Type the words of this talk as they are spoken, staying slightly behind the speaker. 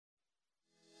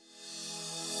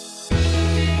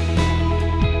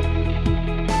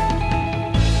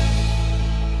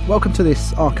Welcome to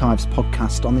this Archives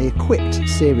podcast on the Equipped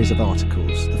series of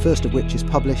articles, the first of which is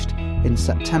published in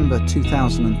September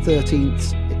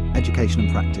 2013's Education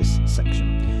and Practice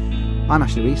section. I'm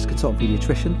Ashley Reece, consultant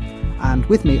paediatrician, and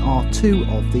with me are two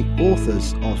of the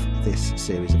authors of this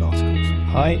series of articles.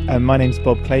 Hi, my name's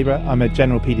Bob Klaber. I'm a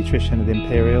general paediatrician at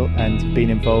Imperial and have been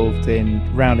involved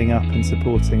in rounding up and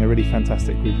supporting a really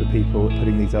fantastic group of people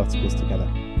putting these articles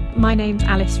together. My name's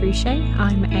Roueche.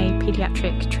 I'm a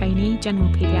paediatric trainee, general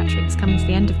paediatrics, coming to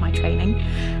the end of my training,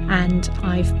 and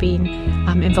I've been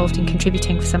involved in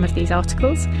contributing for some of these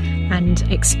articles and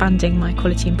expanding my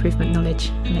quality improvement knowledge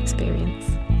and experience.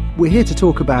 We're here to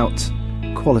talk about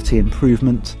quality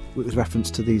improvement with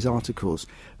reference to these articles.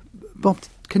 Bob,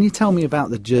 can you tell me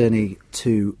about the journey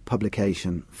to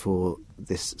publication for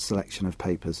this selection of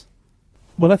papers?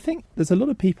 Well, I think there's a lot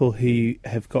of people who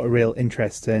have got a real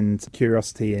interest and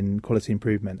curiosity in quality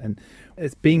improvement, and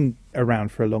it's been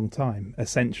around for a long time, a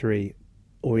century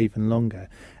or even longer.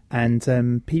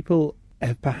 And people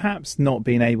have perhaps not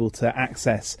been able to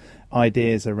access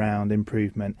ideas around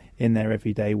improvement in their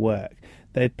everyday work.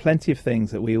 There are plenty of things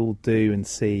that we all do and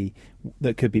see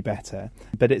that could be better,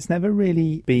 but it's never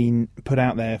really been put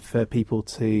out there for people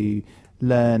to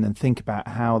learn and think about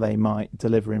how they might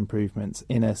deliver improvements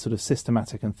in a sort of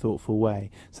systematic and thoughtful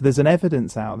way. So there's an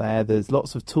evidence out there, there's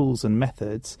lots of tools and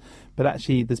methods, but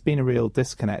actually there's been a real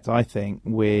disconnect, I think,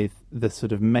 with the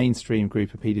sort of mainstream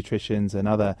group of paediatricians and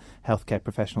other healthcare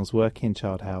professionals working in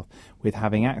child health with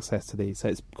having access to these.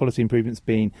 So quality improvement's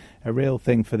been a real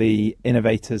thing for the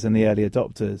innovators and the early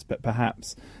adopters, but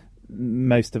perhaps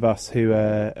most of us who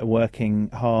are working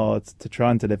hard to try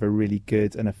and deliver really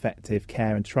good and effective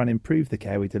care and try and improve the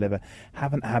care we deliver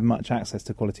haven't had much access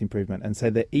to quality improvement. And so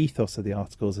the ethos of the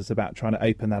articles is about trying to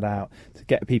open that out, to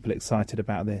get people excited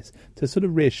about this, to sort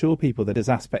of reassure people that there's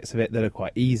aspects of it that are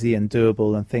quite easy and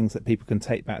doable and things that people can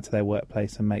take back to their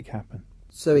workplace and make happen.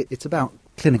 So it's about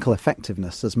clinical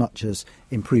effectiveness as much as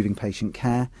improving patient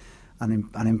care, and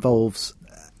involves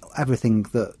everything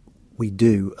that we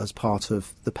do as part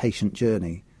of the patient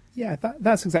journey. Yeah,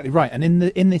 that's exactly right. And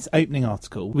in this opening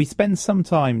article, we spend some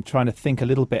time trying to think a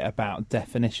little bit about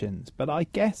definitions. But I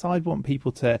guess I'd want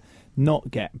people to not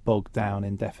get bogged down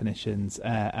in definitions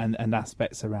and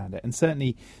aspects around it. And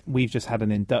certainly we've just had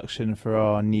an induction for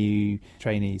our new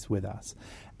trainees with us.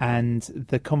 And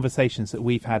the conversations that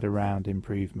we've had around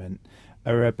improvement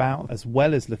are about, as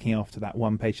well as looking after that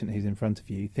one patient who's in front of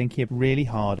you, thinking really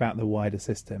hard about the wider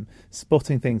system,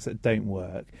 spotting things that don't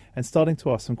work and starting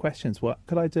to ask some questions. What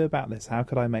could I do about this? How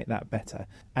could I make that better?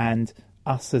 And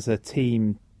us as a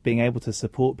team being able to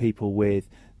support people with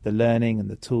the learning and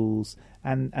the tools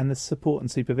and the support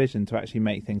and supervision to actually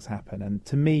make things happen. And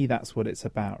to me, that's what it's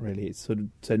about, really. It's sort of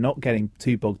so not getting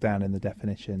too bogged down in the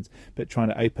definitions, but trying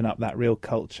to open up that real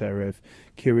culture of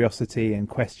curiosity and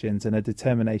questions and a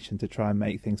determination to try and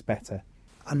make things better.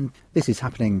 And this is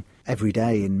happening every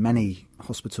day in many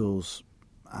hospitals.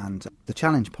 And the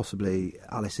challenge possibly,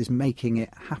 Alice, is making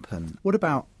it happen. What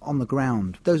about on the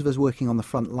ground? Those of us working on the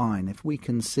front line, if we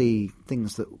can see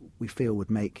things that we feel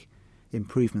would make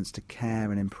improvements to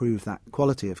care and improve that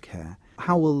quality of care,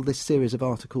 how will this series of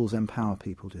articles empower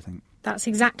people, do you think? That's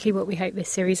exactly what we hope this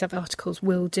series of articles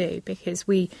will do, because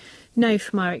we know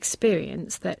from our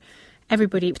experience that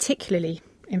everybody, particularly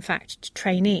in fact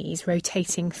trainees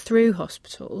rotating through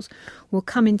hospitals, will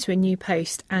come into a new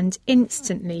post and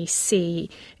instantly see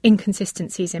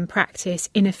inconsistencies in practice,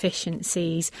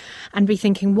 inefficiencies, and be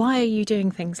thinking, why are you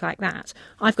doing things like that?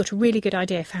 I've got a really good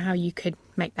idea for how you could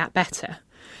make that better.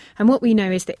 And what we know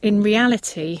is that in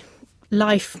reality,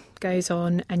 life goes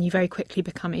on and you very quickly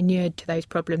become inured to those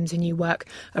problems and you work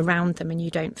around them and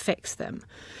you don't fix them.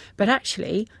 But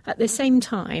actually, at the same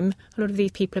time, a lot of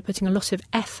these people are putting a lot of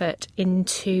effort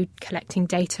into collecting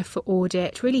data for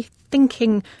audit, really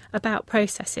thinking about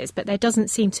processes, but there doesn't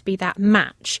seem to be that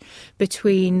match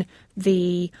between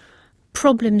the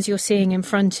problems you're seeing in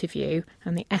front of you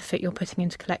and the effort you're putting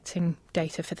into collecting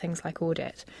data for things like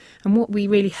audit. And what we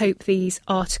really hope these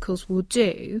articles will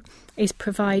do is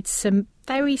provide some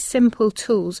very simple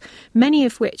tools, many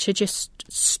of which are just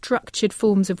structured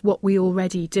forms of what we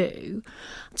already do,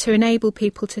 to enable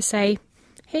people to say,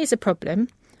 here's a problem,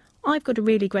 I've got a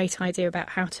really great idea about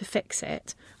how to fix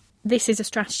it. This is a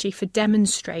strategy for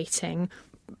demonstrating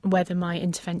whether my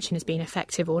intervention has been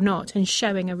effective or not, and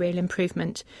showing a real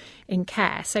improvement in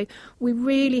care. So we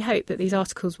really hope that these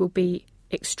articles will be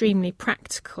extremely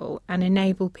practical and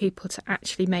enable people to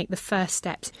actually make the first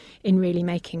steps in really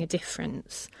making a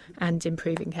difference and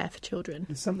improving care for children.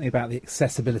 There's something about the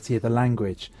accessibility of the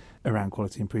language around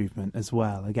quality improvement as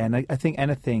well. Again, I think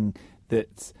anything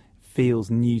that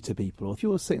feels new to people, or if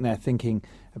you're sitting there thinking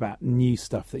about new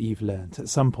stuff that you've learnt at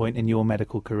some point in your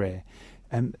medical career,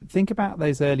 think about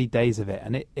those early days of it,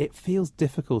 and it feels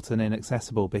difficult and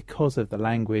inaccessible because of the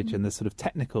language and the sort of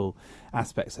technical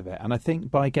aspects of it. And I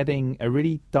think by getting a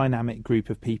really dynamic group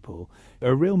of people,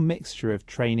 a real mixture of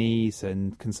trainees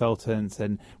and consultants,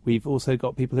 and we've also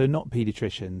got people who are not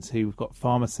paediatricians, who've got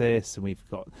pharmacists, and we've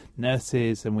got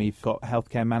nurses, and we've got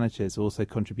healthcare managers also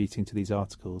contributing to these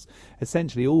articles.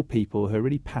 Essentially all people who are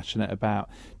really passionate about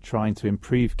trying to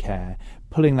improve care,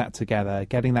 pulling that together,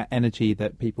 getting that energy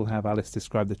that people have. Alice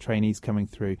described the trainees coming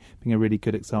through being a really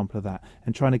good example of that,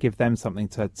 and trying to give them something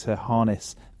to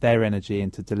harness their energy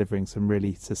into delivering some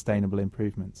really sustainable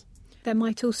improvements. There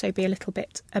might also be a little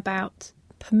bit about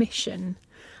permission,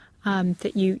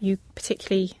 that you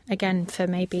particularly, again, for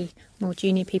maybe more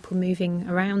junior people moving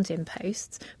around in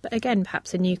posts, but again,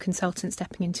 perhaps a new consultant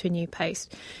stepping into a new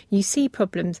post. You see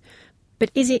problems, but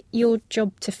is it your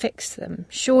job to fix them?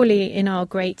 Surely in our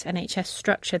great NHS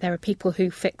structure, there are people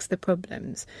who fix the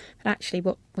problems. But actually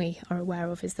what we are aware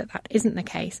of is that isn't the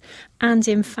case. And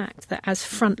in fact, that as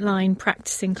frontline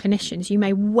practicing clinicians, you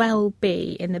may well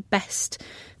be in the best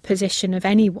position of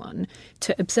anyone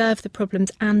to observe the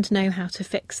problems and know how to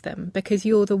fix them, because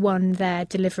you're the one there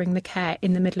delivering the care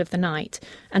in the middle of the night,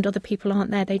 and other people aren't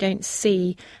there. They don't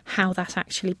see how that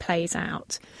actually plays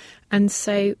out. And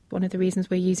so one of the reasons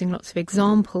we're using lots of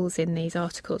examples in these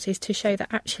articles is to show that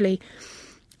actually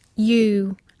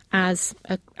you, as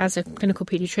a clinical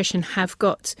paediatrician, have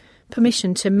got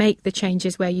permission to make the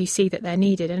changes where you see that they're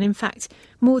needed. And in fact,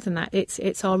 more than that,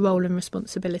 it's our role and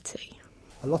responsibility.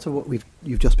 A lot of what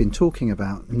you've just been talking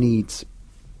about needs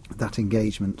that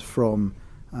engagement from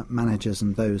managers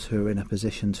and those who are in a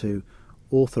position to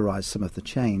authorise some of the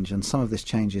change, and some of this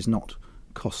change is not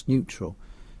cost neutral.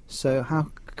 So how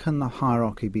can the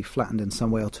hierarchy be flattened in some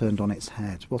way or turned on its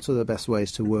head? What are the best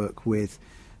ways to work with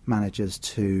managers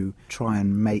to try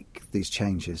and make these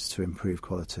changes to improve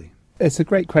quality? It's a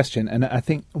great question, and I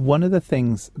think one of the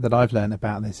things that I've learned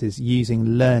about this is using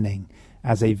learning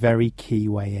as a very key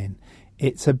way in.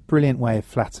 It's a brilliant way of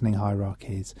flattening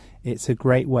hierarchies. It's a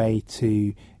great way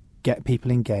to get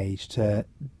people engaged, to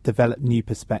develop new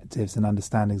perspectives and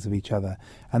understandings of each other.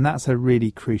 And that's a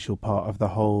really crucial part of the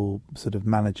whole sort of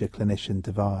manager-clinician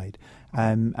divide.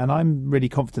 And I'm really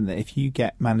confident that if you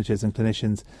get managers and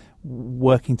clinicians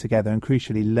working together and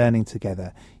crucially learning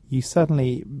together, you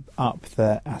suddenly up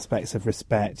the aspects of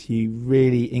respect. You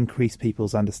really increase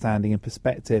people's understanding and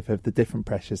perspective of the different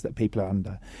pressures that people are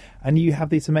under. And you have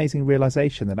this amazing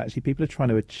realisation that actually people are trying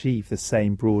to achieve the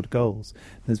same broad goals.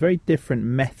 There's very different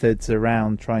methods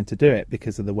around trying to do it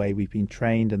because of the way we've been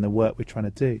trained and the work we're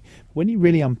trying to do. But when you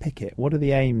really unpick it, what are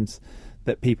the aims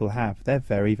that people have? They're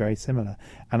very, very similar.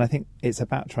 And I think it's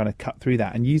about trying to cut through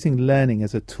that and using learning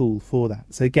as a tool for that.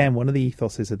 So again, one of the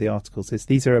ethoses of the articles is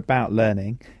these are about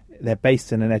learning. They're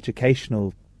based in an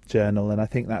educational journal, and I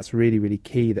think that's really, really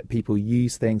key, that people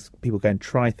use things, people go and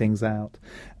try things out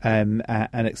and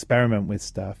experiment with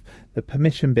stuff. The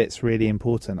permission bit's really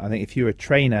important. I think if you're a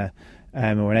trainer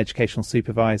or an educational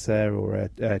supervisor or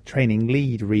a training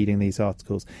lead reading these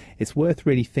articles, it's worth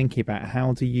really thinking about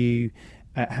how do you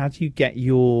get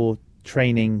your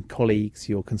training colleagues,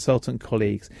 your consultant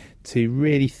colleagues, to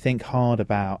really think hard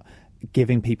about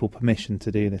giving people permission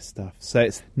to do this stuff. So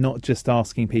it's not just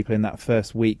asking people in that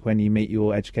first week when you meet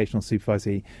your educational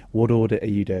supervisor, what audit are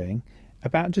you doing?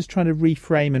 About just trying to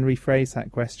reframe and rephrase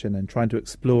that question and trying to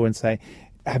explore and say,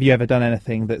 have you ever done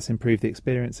anything that's improved the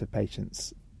experience of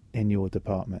patients in your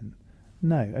department?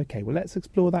 No. Okay, well, let's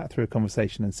explore that through a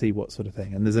conversation and see what sort of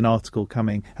thing. And there's an article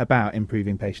coming about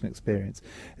improving patient experience.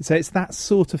 So it's that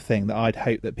sort of thing that I'd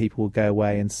hope that people will go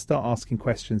away and start asking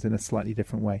questions in a slightly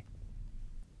different way.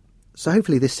 So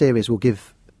hopefully this series will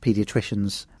give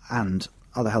paediatricians and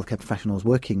other healthcare professionals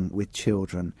working with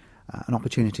children an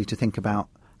opportunity to think about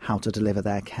how to deliver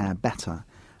their care better.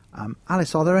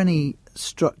 Alice, are there any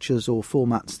structures or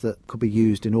formats that could be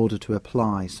used in order to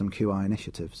apply some QI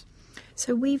initiatives?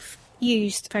 So we've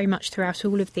used very much throughout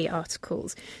all of the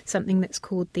articles something that's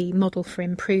called the Model for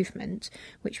Improvement,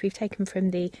 which we've taken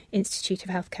from the Institute of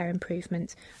Healthcare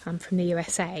Improvement from the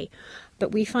USA.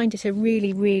 But we find it a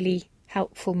really, really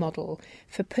helpful model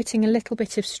for putting a little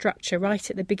bit of structure right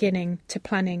at the beginning to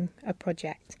planning a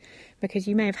project, because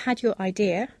you may have had your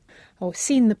idea or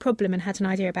seen the problem and had an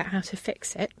idea about how to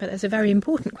fix it, but there's a very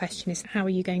important question, is how are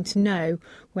you going to know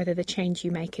whether the change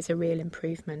you make is a real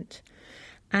improvement?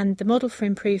 And the Model for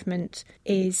Improvement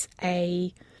is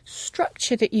a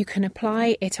structure that you can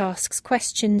apply. It asks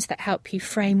questions that help you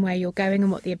frame where you're going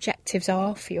and what the objectives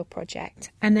are for your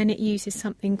project. And then it uses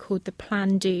something called the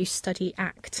Plan, Do, Study,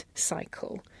 Act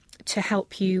cycle. to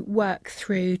help you work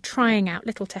through trying out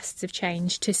little tests of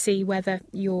change to see whether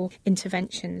your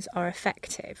interventions are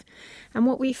effective. And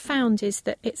what we've found is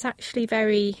that it's actually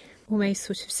very almost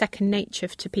sort of second nature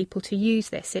to people to use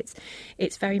this.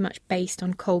 It's very much based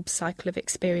on Kolb's cycle of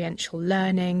experiential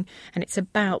learning, and it's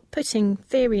about putting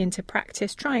theory into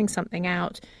practice, trying something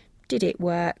out. Did it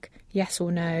work? Yes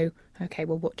or no? Okay,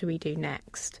 well, what do we do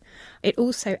next? It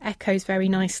also echoes very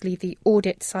nicely the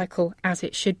audit cycle as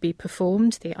it should be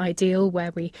performed, the ideal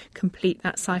where we complete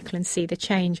that cycle and see the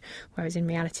change, whereas in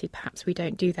reality, perhaps we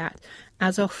don't do that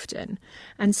as often.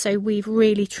 And so we've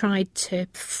really tried to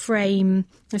frame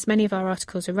as many of our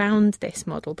articles around this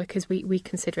model because we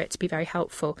consider it to be very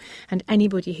helpful. And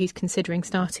anybody who's considering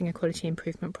starting a quality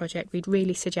improvement project, we'd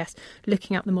really suggest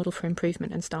looking up the model for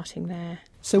improvement and starting there.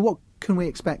 So what can we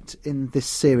expect in this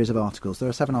series of articles? There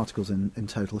are 7 articles in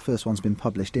total. The first one's been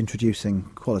published, Introducing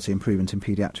Quality Improvement in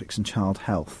Paediatrics and Child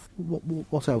Health.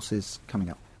 What else is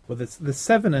coming up? Well, there's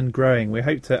 7 and growing. We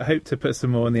hope to put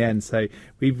some more in the end. So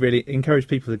we really encourage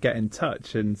people to get in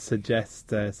touch and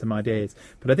suggest some ideas.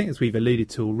 But I think, as we've alluded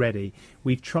to already,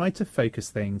 we've tried to focus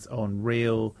things on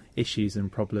real issues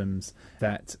and problems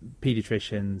that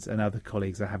paediatricians and other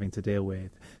colleagues are having to deal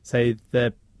with. So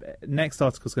the next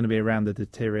article is going to be around the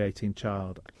deteriorating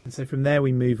child. And so from there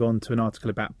we move on to an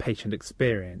article about patient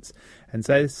experience. And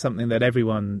so this is something that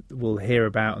everyone will hear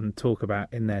about and talk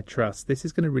about in their trust. This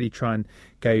is going to really try and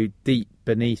go deep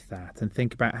beneath that and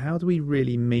think about how do we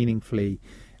really meaningfully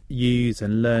use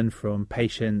and learn from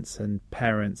patients and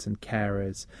parents and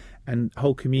carers and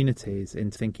whole communities in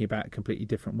thinking about completely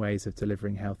different ways of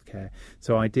delivering healthcare.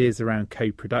 So ideas around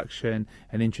co-production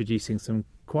and introducing some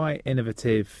quite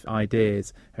innovative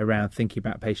ideas around thinking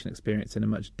about patient experience in a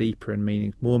much deeper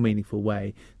and more meaningful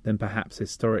way than perhaps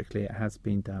historically it has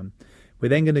been done. We're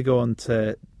then going to go on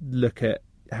to look at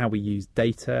how we use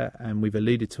data, and we've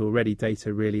alluded to already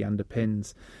data really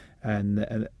underpins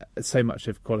and so much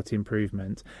of quality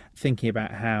improvement, thinking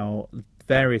about how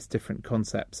various different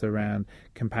concepts around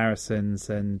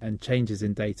comparisons and changes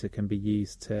in data can be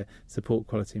used to support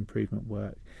quality improvement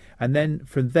work. And then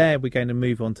from there, we're going to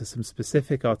move on to some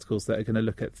specific articles that are going to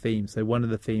look at themes. So one of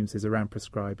the themes is around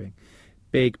prescribing.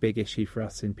 Big issue for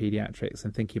us in paediatrics,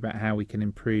 and thinking about how we can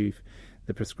improve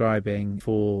the prescribing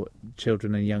for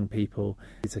children and young people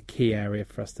is a key area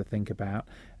for us to think about.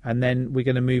 And then we're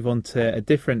going to move on to a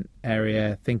different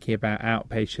area, thinking about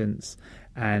outpatients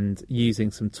and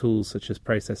using some tools such as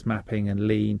process mapping and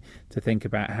lean to think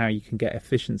about how you can get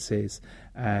efficiencies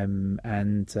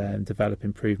and develop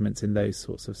improvements in those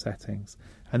sorts of settings.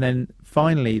 And then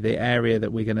finally, the area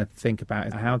that we're going to think about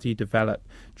is how do you develop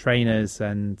trainers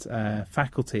and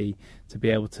faculty to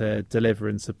be able to deliver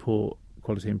and support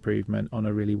quality improvement on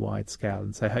a really wide scale.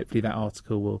 And so hopefully that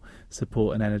article will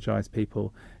support and energise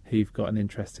people who've got an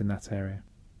interest in that area.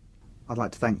 I'd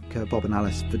like to thank Bob and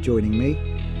Alice for joining me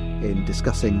in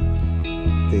discussing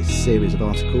this series of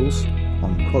articles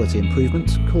on quality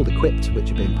improvement called Equipped, which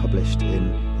are being published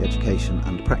in the Education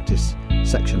and Practice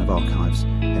section of Archives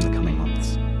in the coming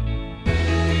months.